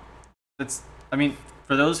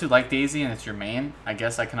 For those who like Daisy and it's your main, I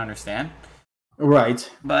guess I can understand. Right.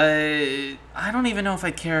 But I don't even know if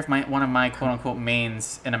I'd care if one of my quote-unquote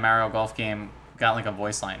mains in a Mario Golf game got like a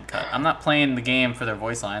voice line cut. I'm not playing the game for their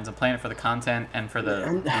voice lines. I'm playing it for the content and for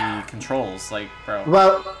the controls. Like, bro.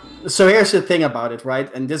 Well, so here's the thing about it,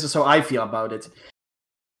 right? And this is how I feel about it.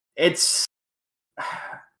 It's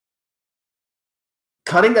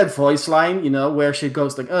cutting that voice line, where she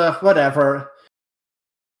goes like, whatever.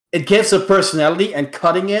 It gives her personality, and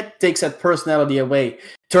cutting it takes that personality away,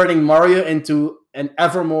 turning Mario into an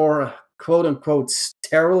ever more quote-unquote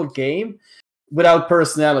sterile game without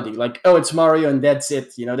personality. Like, oh, it's Mario and that's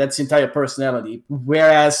it. That's the entire personality.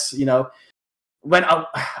 Whereas, when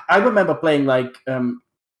I remember playing like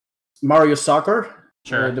Mario Soccer,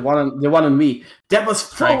 sure, the one on Wii, that was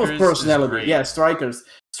full of personality. Yeah, Strikers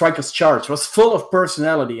Charge was full of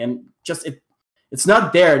personality, and just it's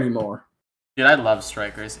not there anymore. Dude, I love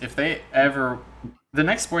Strikers. If they ever, the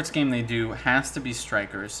next sports game they do has to be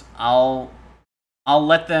Strikers. I'll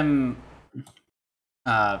let them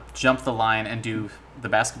jump the line and do the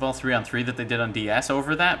basketball 3-on-3 that they did on DS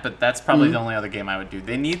over that, but that's probably the only other game I would do.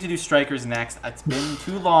 They need to do Strikers next. It's been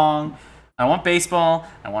too long. I want baseball.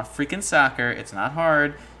 I want freaking soccer. It's not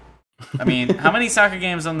hard. I mean, how many soccer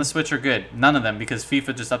games on the Switch are good? None of them, because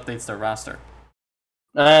FIFA just updates their roster.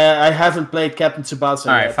 I haven't played Captain Tsubasa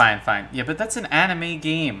All right, yet. fine. Yeah, but that's an anime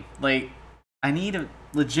game. Like, I need a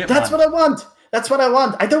legit That's one. what I want. That's what I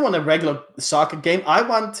want. I don't want a regular soccer game. I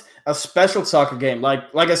want a special soccer game. Like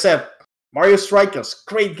I said, Mario Strikers,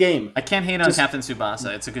 great game. I can't hate on Captain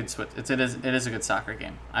Tsubasa. It's a good Switch. It is a good soccer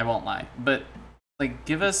game. I won't lie. But like,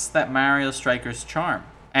 give us that Mario Strikers charm.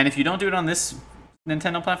 And if you don't do it on this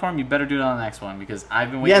Nintendo platform, you better do it on the next one, because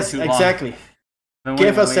I've been waiting too long. Yes, exactly.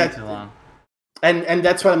 Give us that. Too long. And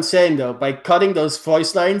that's what I'm saying, though. By cutting those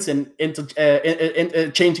voice lines and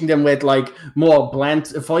changing them with like more bland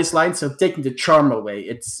voice lines, so taking the charm away,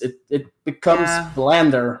 it becomes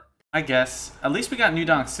blander. I guess. At least we got New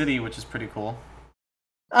Donk City, which is pretty cool.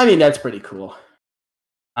 I mean, that's pretty cool.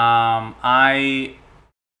 I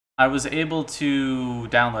was able to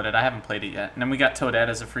download it. I haven't played it yet. And then we got Toadette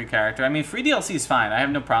as a free character. I mean, free DLC is fine. I have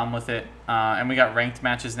no problem with it. And we got ranked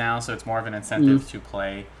matches now, so it's more of an incentive to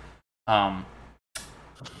play.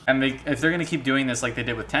 And if they're going to keep doing this like they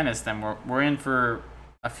did with tennis, then we're in for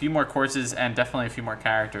a few more courses and definitely a few more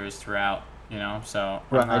characters throughout, so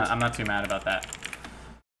right. I'm not too mad about that.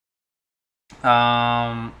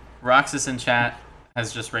 Roxas in chat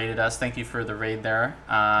has just rated us. Thank you for the raid there,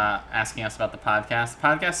 asking us about the podcast. The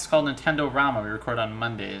podcast is called Nintendo Rama. We record on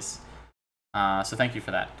Mondays, so thank you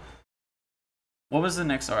for that. What was the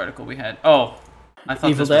next article we had? Oh, I thought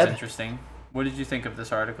this was interesting. What did you think of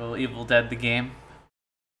this article, Evil Dead the game?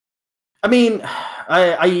 I mean,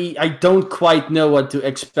 I don't quite know what to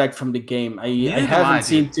expect from the game. I haven't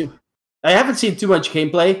seen too much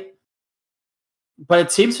gameplay, but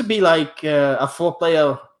it seems to be like a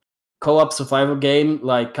 4-player co-op survival game,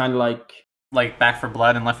 kind of like Back 4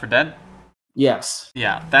 Blood and Left 4 Dead. Yes.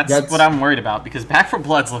 Yeah, that's what I'm worried about, because Back 4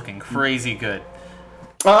 Blood's looking crazy good.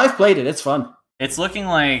 Oh, I've played it. It's fun. It's looking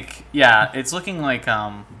like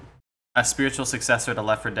a spiritual successor to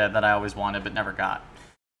Left 4 Dead that I always wanted but never got.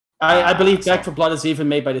 I believe Back 4 Blood is even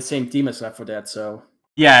made by the same team as Left 4 Dead, so...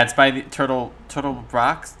 Yeah, it's by the Turtle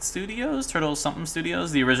Rock Studios, Turtle something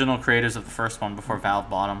Studios, the original creators of the first one before Valve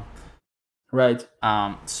bought them. Right.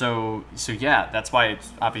 So yeah, that's why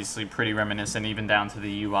it's obviously pretty reminiscent, even down to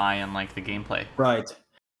the UI and like the gameplay. Right.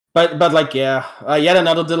 But like, yeah, yet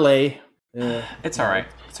another delay. It's all right.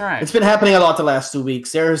 It's all right. It's been happening a lot the last 2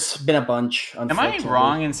 weeks. There's been a bunch. Am I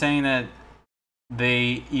wrong in saying that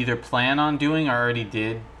they either plan on doing or already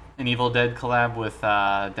did an Evil Dead collab with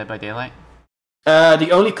Dead by Daylight? The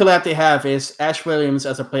only collab they have is Ash Williams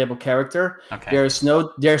as a playable character. Okay. There's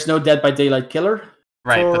no Dead by Daylight killer.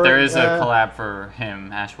 Right, but there is a collab for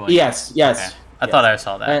him, Ash Williams. Yes. Okay. I thought I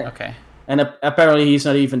saw that. Okay. And apparently he's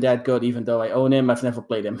not even that good, even though I own him. I've never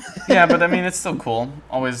played him. Yeah, but I mean, it's still cool.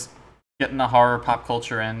 Always getting the horror pop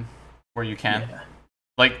culture in where you can. Yeah.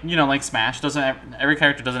 Like, like Smash, every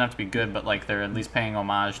character doesn't have to be good, but like they're at least paying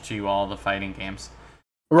homage to all the fighting games.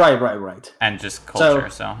 Right. And just culture,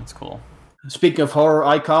 so it's cool. Speaking of horror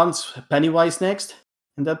icons, Pennywise next.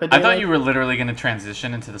 I thought you were literally going to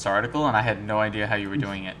transition into this article, and I had no idea how you were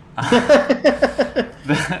doing it.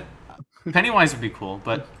 Pennywise would be cool,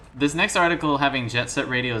 but this next article, having Jet Set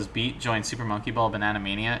Radio's Beat join Super Monkey Ball Banana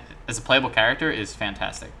Mania as a playable character, is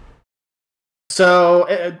fantastic.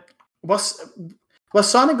 So, was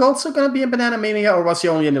Sonic also going to be in Banana Mania, or was he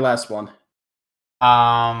only in the last one?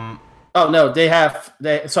 Oh no,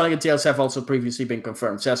 Sonic and Tails have also previously been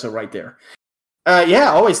confirmed. Says so right there.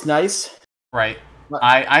 Yeah, always nice. Right.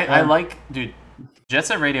 I like, dude, Jet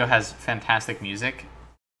Set Radio has fantastic music,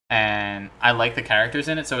 and I like the characters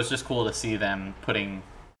in it, so it's just cool to see them putting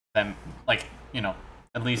them, like,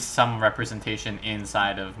 at least some representation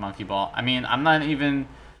inside of Monkey Ball. I mean, I'm not even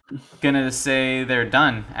gonna say they're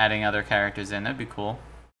done adding other characters in. That'd be cool.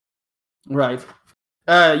 Right.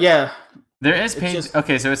 Yeah. There is paid...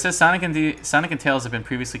 Okay, so it says Sonic and Tails have been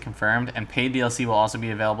previously confirmed, and paid DLC will also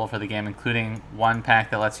be available for the game, including one pack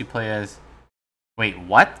that lets you play as... Wait,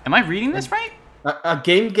 what? Am I reading this right? A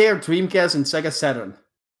Game Gear, Dreamcast, and Sega Saturn.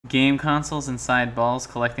 Game consoles inside balls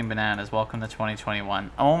collecting bananas. Welcome to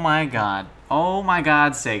 2021. Oh my god,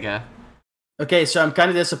 Sega. Okay, so I'm kind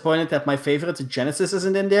of disappointed that my favorite, the Genesis,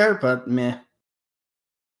 isn't in there, but meh.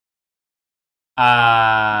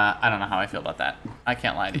 I don't know how I feel about that. I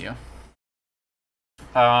can't lie to you.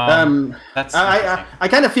 That's I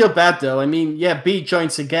kind of feel bad though. I mean, yeah, B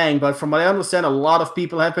joins the gang, but from what I understand, a lot of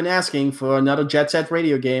people have been asking for another Jet Set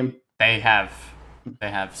Radio game. They have.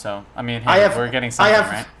 So I mean, we're getting something,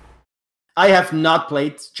 right? I have not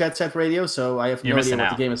played Jet Set Radio, so I have no idea what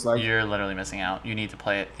the game is like. You're literally missing out. You need to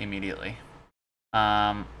play it immediately.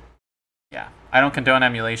 Yeah, I don't condone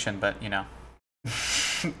emulation, but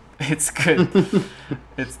it's good.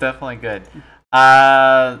 It's definitely good.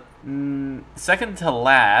 Second to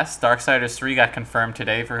last, Darksiders 3 got confirmed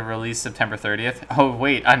today for release September 30th. Oh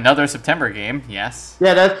wait, another September game? Yes.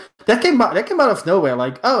 Yeah, that came out of nowhere.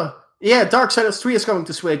 Like, oh yeah, Darksiders 3 is coming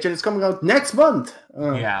to Switch and it's coming out next month.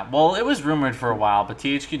 Yeah, well, it was rumored for a while, but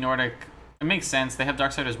THQ Nordic, it makes sense. They have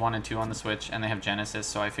Darksiders 1 and 2 on the Switch, and they have Genesis,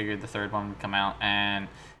 so I figured the third one would come out, and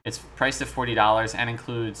it's priced at $40 and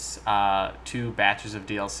includes 2 batches of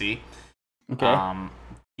DLC. Okay.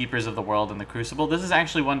 Keepers of the World and the Crucible. This is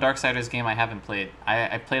actually one Darksiders game I haven't played.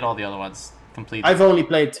 I played all the other ones completely. I've only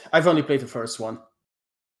played the first one.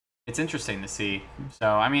 It's interesting to see. So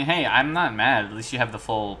I mean, hey, I'm not mad. At least you have the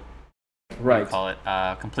full,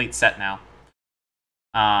 complete set now.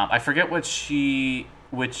 I forget which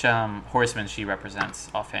horseman she represents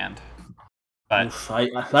offhand. But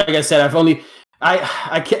like I said, I've only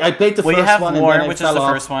I played the first one. You have War, and then which is the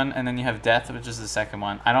first one, and then you have Death, which is the second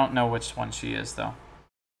one. I don't know which one she is though.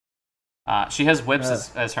 She has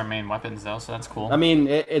whips as her main weapons, though, so that's cool. I mean,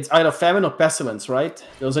 it's either Famine or Pestilence, right?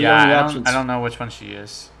 Those are the only options. I don't know which one she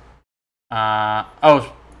is.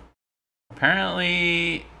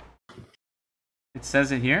 Apparently, it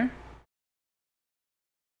says it here.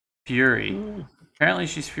 Fury. Apparently,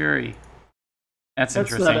 she's Fury. That's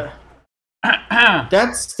interesting.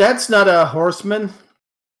 That's not a horseman.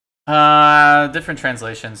 Different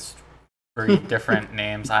translations for different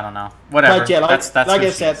names. I don't know. Whatever. But yeah, that's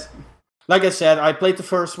like I said, I played the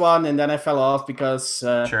first one and then I fell off because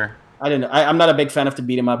sure. I don't know. I'm not a big fan of the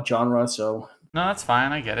beat 'em up genre, so no, that's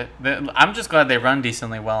fine. I get it. I'm just glad they run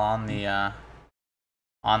decently well on the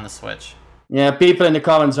Switch. Yeah, people in the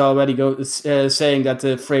comments already saying that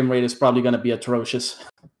the frame rate is probably going to be atrocious.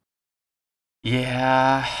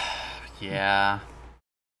 Yeah.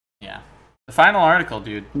 The final article,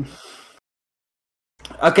 dude.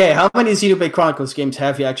 Okay, how many Xenoblade Chronicles games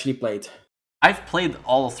have you actually played? I've played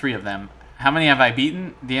all 3 of them. How many have I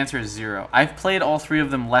beaten? The answer is 0. I've played all 3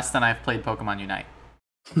 of them less than I've played Pokemon Unite.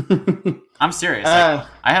 I'm serious. I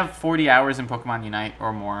have 40 hours in Pokemon Unite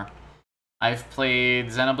or more. I've played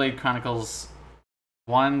Xenoblade Chronicles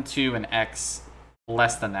 1, 2, and X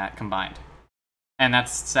less than that combined. And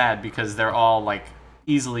that's sad because they're all like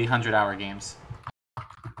easily 100-hour games.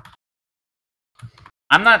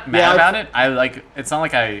 I'm not mad about it. It's not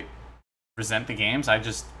like I resent the games. I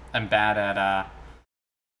just am bad at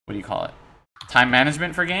what do you call it? Time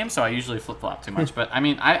management for games, so I usually flip-flop too much. But I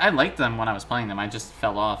mean, I liked them when I was playing them. I just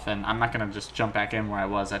fell off, and I'm not gonna just jump back in where I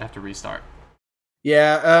was. I'd have to restart.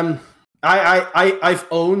 Yeah, I've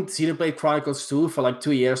owned Xenoblade Chronicles 2 for like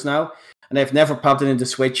 2 years now, and I've never popped it into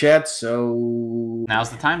Switch yet, so... Now's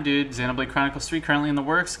the time, dude. Xenoblade Chronicles 3 currently in the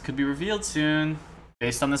works. Could be revealed soon,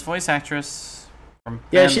 based on this voice actress.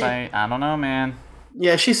 I don't know, man.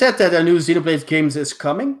 Yeah, she said that a new Xenoblade games is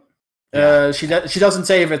coming. Yeah. She doesn't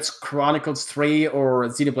say if it's Chronicles 3 or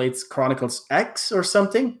Xenoblade Chronicles X or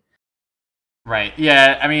something. Right.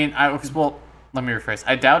 Yeah. I mean, well, let me rephrase.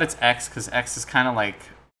 I doubt it's X because X is kind of like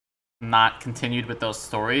not continued with those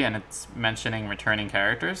story, and it's mentioning returning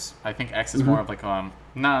characters. I think X is more of like not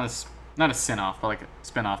a spin-off, but like a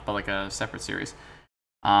spin-off, but like a separate series.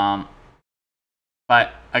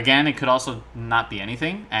 But again, it could also not be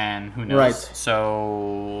anything, and who knows? Right.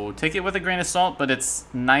 So take it with a grain of salt, but it's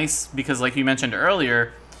nice because, like you mentioned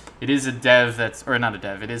earlier, it is a dev or not a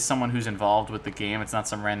dev, it is someone who's involved with the game. It's not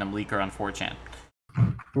some random leaker on 4chan.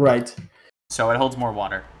 Right. So it holds more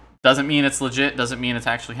water. Doesn't mean it's legit, doesn't mean it's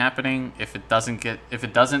actually happening. If it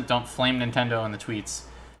doesn't, don't flame Nintendo in the tweets.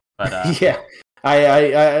 But yeah.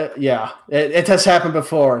 Yeah. It has happened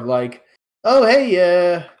before. Like, oh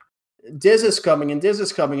hey, this is coming, and this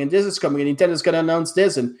is coming, and this is coming, and Nintendo's gonna announce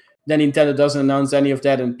this, and then Nintendo doesn't announce any of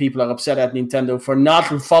that, and people are upset at Nintendo for not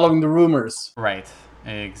following the rumors. Right.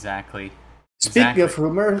 Exactly. Speaking of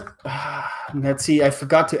rumor, let's see. I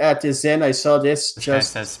forgot to add this in. I saw this. Guy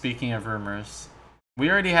says, speaking of rumors,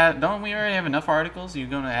 don't we already have enough articles? You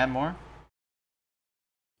going to add more?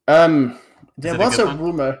 There was a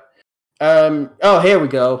rumor. Oh, here we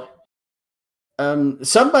go.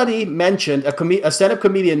 Somebody mentioned a stand-up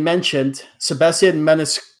comedian mentioned Sebastian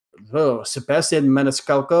Maniscalco.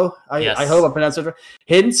 I hope I pronounced it right.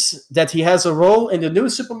 Hints that he has a role in the new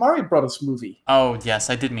Super Mario Brothers movie. Oh yes,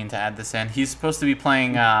 I did mean to add this in. He's supposed to be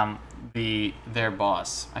playing their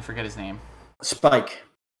boss. I forget his name. Spike.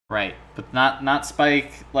 Right, but not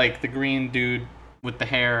Spike, like the green dude with the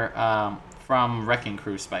hair from Wrecking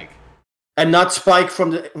Crew Spike. And not Spike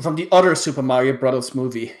from the other Super Mario Brothers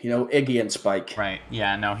movie, Iggy and Spike. Right.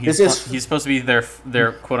 Yeah. No. He's supposed to be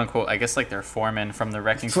their quote unquote, I guess, like their foreman from the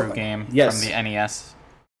Wrecking Crew game from the NES.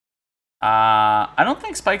 I don't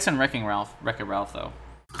think Spike's in Wreck-It Ralph though.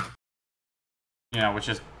 Which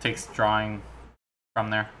just takes drawing from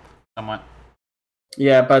there somewhat.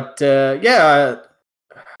 Yeah, but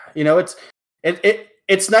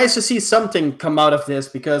it's nice to see something come out of this,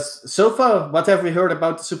 because so far, what have we heard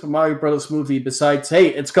about the Super Mario Brothers movie besides, hey,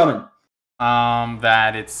 it's coming?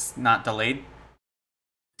 That it's not delayed.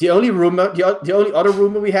 The only other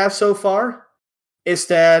rumor we have so far is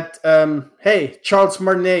that, hey, Charles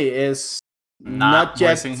Martinet is not yet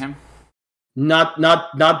voicing him.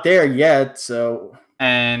 Not there yet. So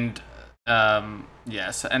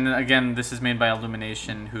yes, and again, this is made by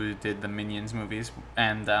Illumination, who did the Minions movies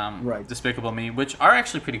and Despicable Me, which are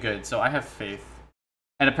actually pretty good. So I have faith,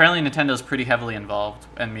 and apparently Nintendo's pretty heavily involved,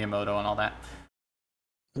 and Miyamoto and all that.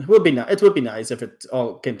 It would be nice if it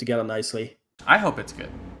all came together nicely. I hope it's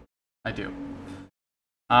good. I do.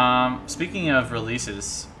 Speaking of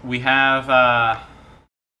releases, we have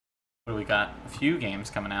what do we got? A few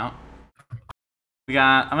games coming out.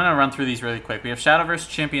 I'm gonna run through these really quick. We have Shadowverse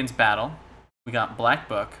Champions Battle. We got Black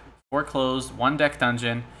Book, Foreclosed, One Deck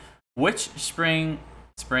Dungeon, Witch Spring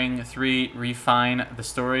 3, Refine, The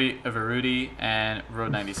Story of Arudi, and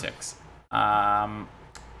Road 96.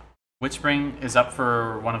 Witch Spring is up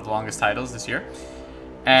for one of the longest titles this year.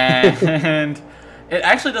 And it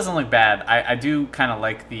actually doesn't look bad. I do kind of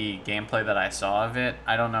like the gameplay that I saw of it.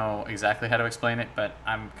 I don't know exactly how to explain it, but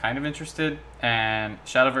I'm kind of interested. And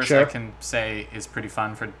Shadowverse, sure, I can say, is pretty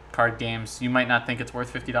fun for card games. You might not think it's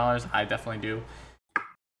worth $50. I definitely do.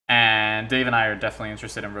 And Dave and I are definitely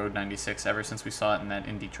interested in Road 96 ever since we saw it in that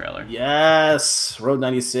indie trailer. Yes, Road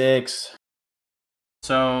 96.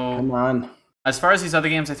 So, come on. As far as these other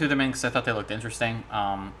games, I threw them in because I thought they looked interesting.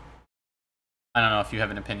 I don't know if you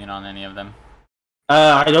have an opinion on any of them.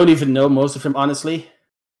 I don't even know most of them, honestly.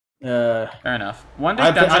 Fair enough. One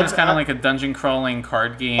Deck Dungeon is kind of like a dungeon crawling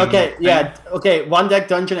card game. Okay, yeah, okay. One Deck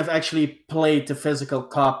Dungeon, I've actually played the physical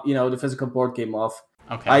the physical board game of.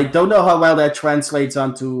 Okay. I don't know how well that translates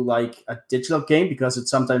onto like a digital game because it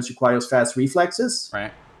sometimes requires fast reflexes.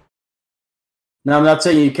 Right. Now, I'm not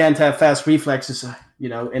saying you can't have fast reflexes,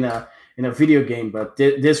 in a video game, but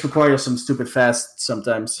this requires some stupid fast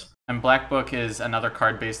sometimes. And Black Book is another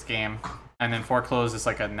card-based game, and then Foreclosed is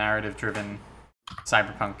like a narrative-driven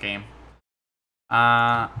cyberpunk game.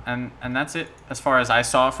 And that's it as far as I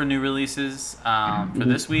saw for new releases for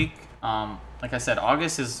this week. Like I said,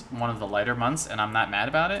 August is one of the lighter months, and I'm not mad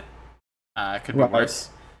about it. It could be worse.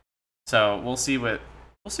 So we'll see what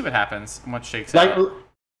happens and what shakes out.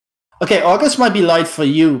 Okay, August might be light for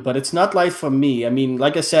you, but it's not light for me. I mean,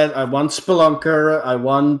 like I said, I want Spelunker.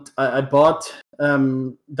 I bought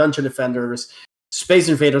Dungeon Defenders. Space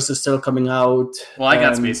Invaders is still coming out. Well, I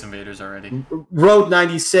got Space Invaders already. Road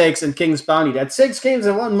 96 and King's Bounty. That's 6 games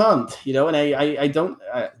in 1 month, and I don't.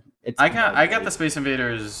 I got the Space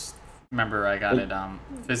Invaders. Remember, I got it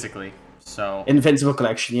physically. So Invincible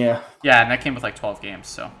Collection, yeah. Yeah, and that came with like 12 games.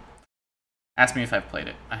 So ask me if I've played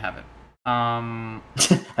it. I haven't.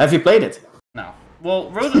 Have you played it? No.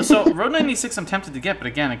 Well, Road 96 I'm tempted to get, but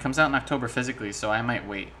again, it comes out in October physically, so I might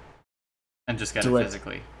wait and just get it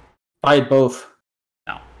physically. Buy it both.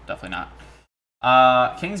 No, definitely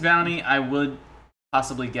not. King's Bounty I would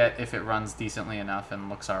possibly get if it runs decently enough and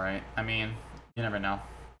looks alright. I mean, you never know.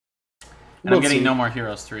 And I'm getting No More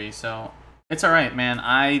Heroes 3, so it's alright, man.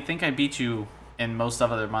 I think I beat you in most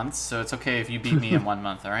of other months, so it's okay if you beat me in 1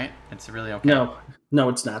 month, alright? It's really okay. No,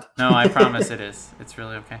 it's not. No, I promise it is. It's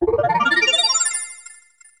really okay.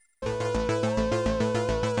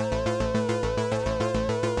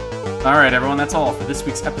 Alright, everyone, that's all for this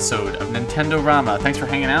week's episode of Nintendo Rama. Thanks for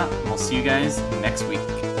hanging out, and we'll see you guys next week.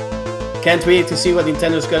 Can't wait to see what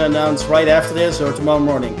Nintendo's gonna announce right after this or tomorrow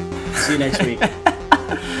morning. See you next week.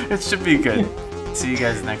 It should be good. See you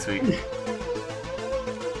guys next week.